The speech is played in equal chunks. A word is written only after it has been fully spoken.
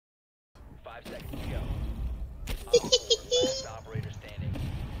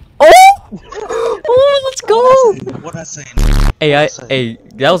Oh! Oh, let's go! What I say? Hey,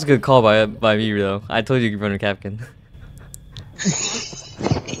 that was a good call by me though. I told you you could run a Capcan.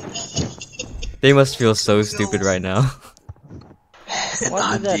 They must feel so stupid right now.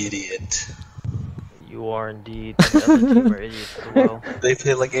 I'm the idiot. You are indeed. The other team are idiots as well. They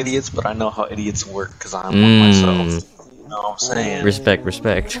play like idiots, but I know how idiots work because I'm one myself. You know what I'm saying?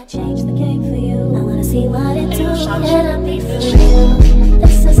 Respect. Change the game for you. I wanna see what it do. Can I be for real?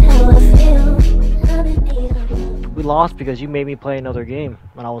 This is how I feel. I've been needing. We lost because you made me play another game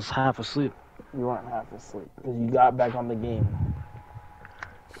when I was half asleep. You weren't half asleep because you got back on the game.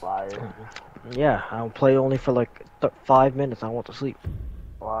 Liar. Yeah, I'll play only for like 5 minutes. I went to sleep.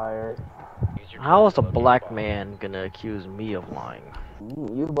 Liar. How is a black man gonna accuse me of lying?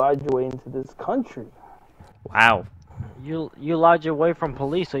 You lied your way into this country. Wow. You lied your way from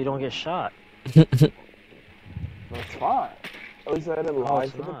police so you don't get shot. That's fine. At least I didn't lie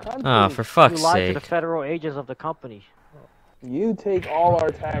it's to the not. country. Ah, for fuck's You lied to sake. the federal agents of the company. You take all our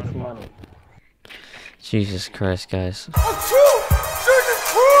tax money. Jesus Christ, guys.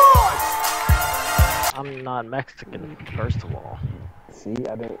 I'm not Mexican, first of all. See, you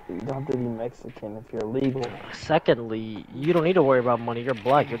don't have to be Mexican if you're legal. Secondly, you don't need to worry about money. You're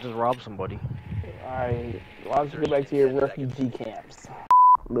black. You'll just rob somebody. Alright, why don't you go back to your refugee camps?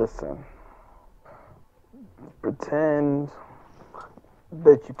 Listen. Pretend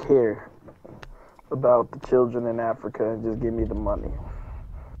that you care about the children in Africa and just give me the money.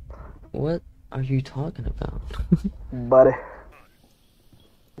 What are you talking about? Buddy.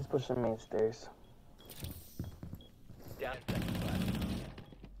 He's pushing me stairs.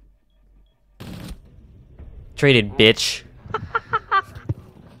 Traded, bitch.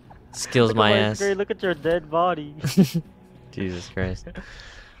 Skills my ass. Look at your dead body. Jesus Christ.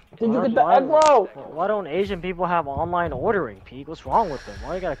 Did you get the egg roll? Why don't Asian people have online ordering, Pete? What's wrong with them?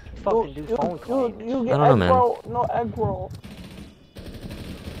 Why you gotta fucking do phone calls? You get I don't know, egg man. roll, no egg roll.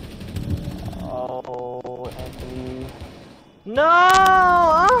 Oh, Anthony.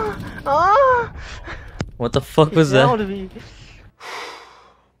 No! What the fuck was Down that? to me.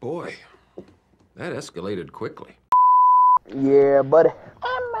 Boy, that escalated quickly. Yeah, buddy.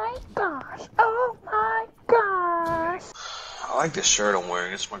 Oh my gosh. Oh my gosh. I like this shirt I'm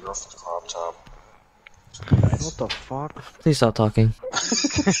wearing. It's my girlfriend's crop top. What the fuck? Please stop talking.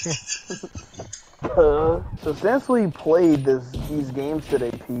 So since we played these games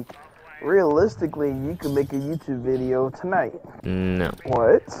today, Pete, realistically, you could make a YouTube video tonight. No.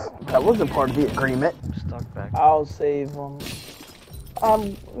 What? That wasn't part of the agreement. Stuck back. I'll save them.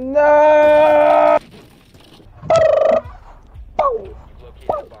 No!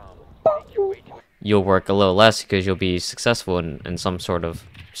 You'll work a little less because you'll be successful in some sort, if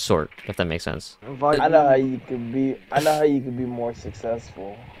that makes sense. I know how you could be. I know how you could be more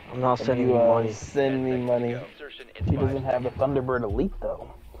successful. I'm not If sending you you money. send me money. He doesn't have a Thunderbird Elite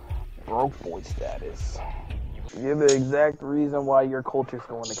though. Broke boy status. You're the exact reason why your culture's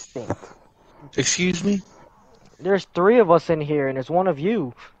going extinct. Excuse me? There's 3 of us in here, and there's 1 of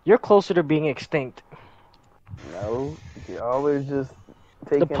you. You're closer to being extinct. No, y'all are just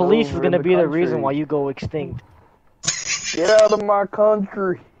taking The police is over gonna the be the country. reason why you go extinct. Get out of my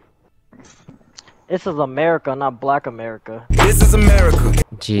country. This is America, not Black America. This is America.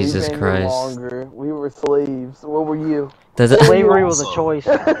 Jesus we Christ. Longer. We were slaves. What were you? Does it? Slavery was a choice.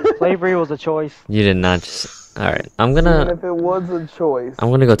 Slavery was a choice. You did not just. All right. I'm Even gonna if it was a choice.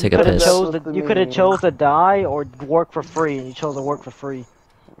 go take a You could have piss. chose to die or work for free, and you chose to work for free.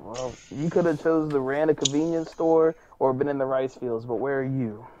 Well, you could have chose to ran a convenience store or been in the rice fields, but where are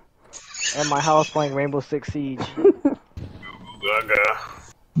you? At my house playing Rainbow Six Siege.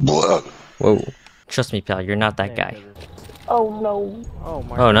 Whoa. Trust me, pal. You're not that guy. Oh no. Oh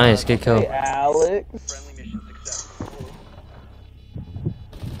my. Oh, nice. Good Hey, kill. Alex.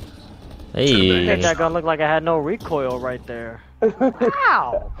 Hey. That gun looked like I had no recoil right there.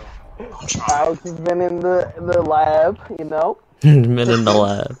 Ow! Alex has been in the lab, you know. Men in the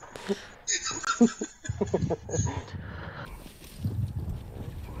lab.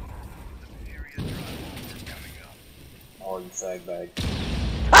 Oh, you fag bag.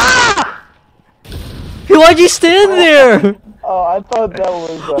 Why'd you stand there? Oh, I thought that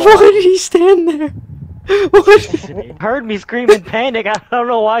was. Why did he stand there? What? He heard me scream in panic. I don't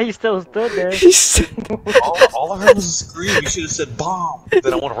know why he still stood there. All I heard was a scream. You should have said bomb.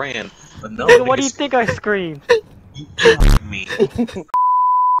 Then I would have ran. But no. Nigga, what do you think I screamed? You killed me.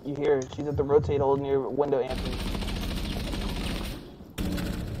 You hear her. She's at the rotate hole near window, Anthony.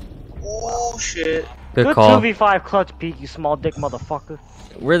 Oh shit. Good call. 2v5 clutch, Pete, you small dick motherfucker.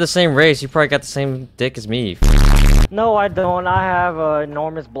 We're the same race. You probably got the same dick as me. No, I don't. I have an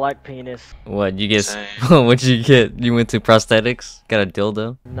enormous black penis. What you get? Same. What'd you get? You went to prosthetics? Got a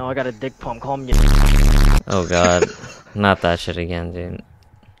dildo? No, I got a dick pump. Call me. Oh god, not that shit again, dude.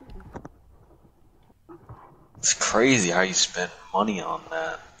 It's crazy how you spent money on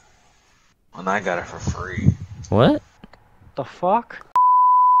that when I got it for free. What? The fuck?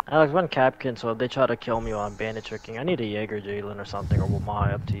 Alex, run Capkin, so if they try to kill me while I'm bandit tricking, I need a Jaeger Jalen or something, or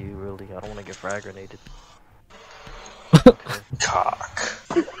Wamai, up to you, really. I don't want to get frag grenaded. Cock.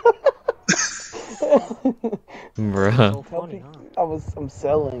 Bruh. So funny, huh? I'm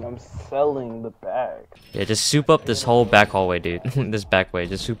selling the bag. Yeah, just soup up this whole back hallway, dude. This back way,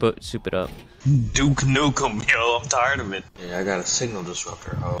 just soup it up. Duke Nukem, yo, I'm tired of it. Yeah, I got a signal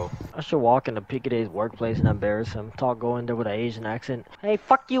disruptor, ho. I should walk into Pick-a-Day's workplace and embarrass him. Go in there with an Asian accent. Hey,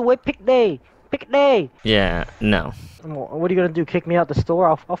 fuck you, wait, Pick-a-Day! Pick-a-Day! Yeah, no. What are you gonna do? Kick me out the store?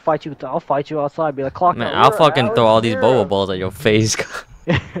 I'll fight you. I'll fight you outside. Be like, clock Man, out. I'll You're fucking Alex, throw all these you're boba a-" balls at your face.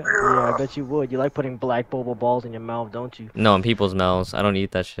 Yeah, I bet you would. You like putting black boba balls in your mouth, don't you? No, in people's mouths. I don't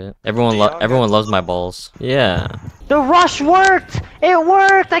eat that shit. y'all Everyone got- loves my balls. Yeah. The rush worked! It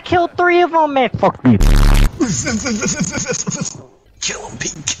worked! I killed 3 of them, man! Fuck you. Kill him,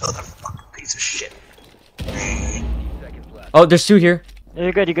 Pete. Kill that fucking piece of shit. Oh, there's 2 here.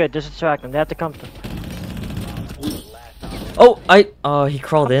 You're good. Just distract them. They have to come to... Oh, he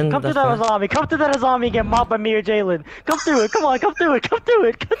crawled in. Come to That's that fine. zombie. Come to that zombie and get mopped by me or Jalen. Come through it. Come on. Come through it. Come through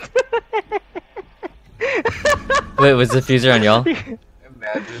it. Come through it. Wait, was the fuser on y'all?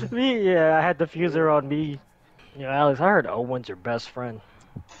 Imagine. Me, yeah, I had the fuser on me. You know, Alex, I heard Owen's your best friend.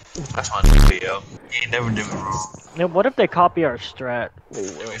 That's my video. He ain't never do me wrong. Now, what if they copy our strat?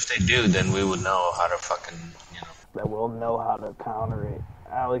 If they do, then we would know how to fucking, you know. That we'll know how to counter it.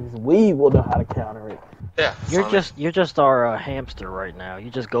 Alex, we will know how to counter it. Yeah. You're just our hamster right now. You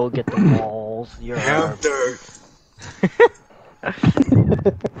just go get the balls. You're our...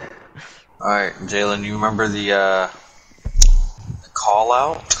 Alright, Jalen, you remember the call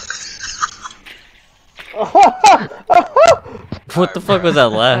out? What the fuck was that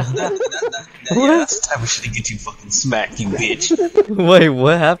laugh? Yeah, that's the type of shit to get you fucking smacked, you bitch. Wait,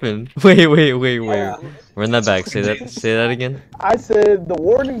 what happened? Wait. Run that back. Say that again. I said the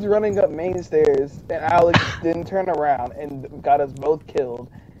warden's running up main stairs, and Alex didn't turn around and got us both killed.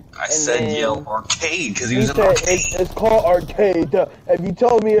 I said then yell arcade because he He was in said arcade. it's called arcade. If you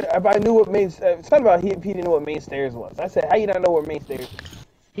told me, if I knew what main, something about he didn't know what main stairs was. I said, how you not know what main stairs?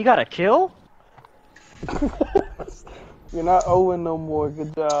 He got a kill? You're not Owen no more.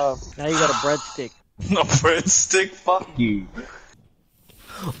 Good job. Now you got a breadstick. No breadstick, fuck you.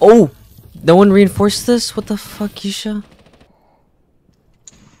 Oh, no one reinforced this. What the fuck, Yisha?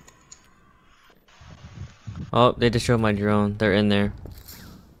 Oh, they destroyed my drone. They're in there.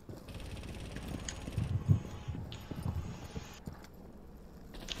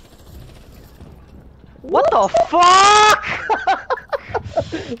 What the fuck?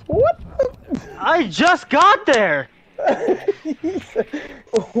 What? I just got there.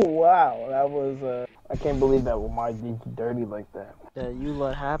 Wow, that was. I can't believe that Wamai did you dirty like that. That you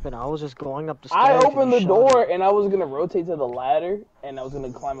let happen. I was just going up the stairs. I and opened you the shot door me. and I was gonna rotate to the ladder and I was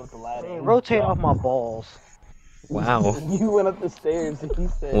gonna climb up the ladder. Man, and rotate jump. off my balls. Wow. You went up the stairs and he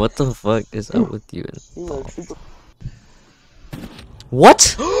said. What the fuck is up with you? He went super. What?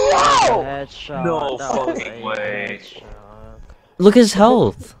 Headshot. No That was fucking a way. headshot. Look at his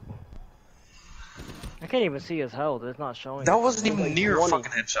health. I can't even see his health. It's not showing. That wasn't even like near a 20.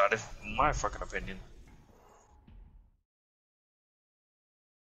 fucking headshot, in my fucking opinion.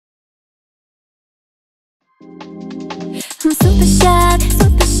 I'm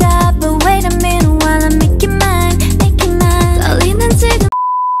super shy, but wait a minute while I make you mine. Darling, into the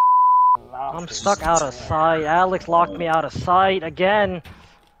I'm stuck out of sight. Alex locked me out of sight again.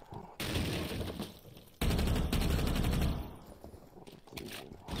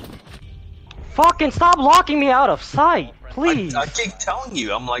 Fucking stop locking me out of sight, please. I keep telling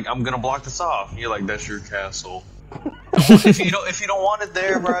you, I'm like, I'm gonna block this off. And you're like, that's your castle. if you don't want it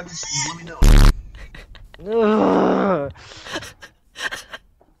there, bro, just let me know. Ugh.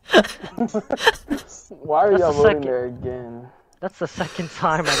 Why are That's y'all the voting second- there again? That's the second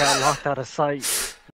time I got locked out of sight.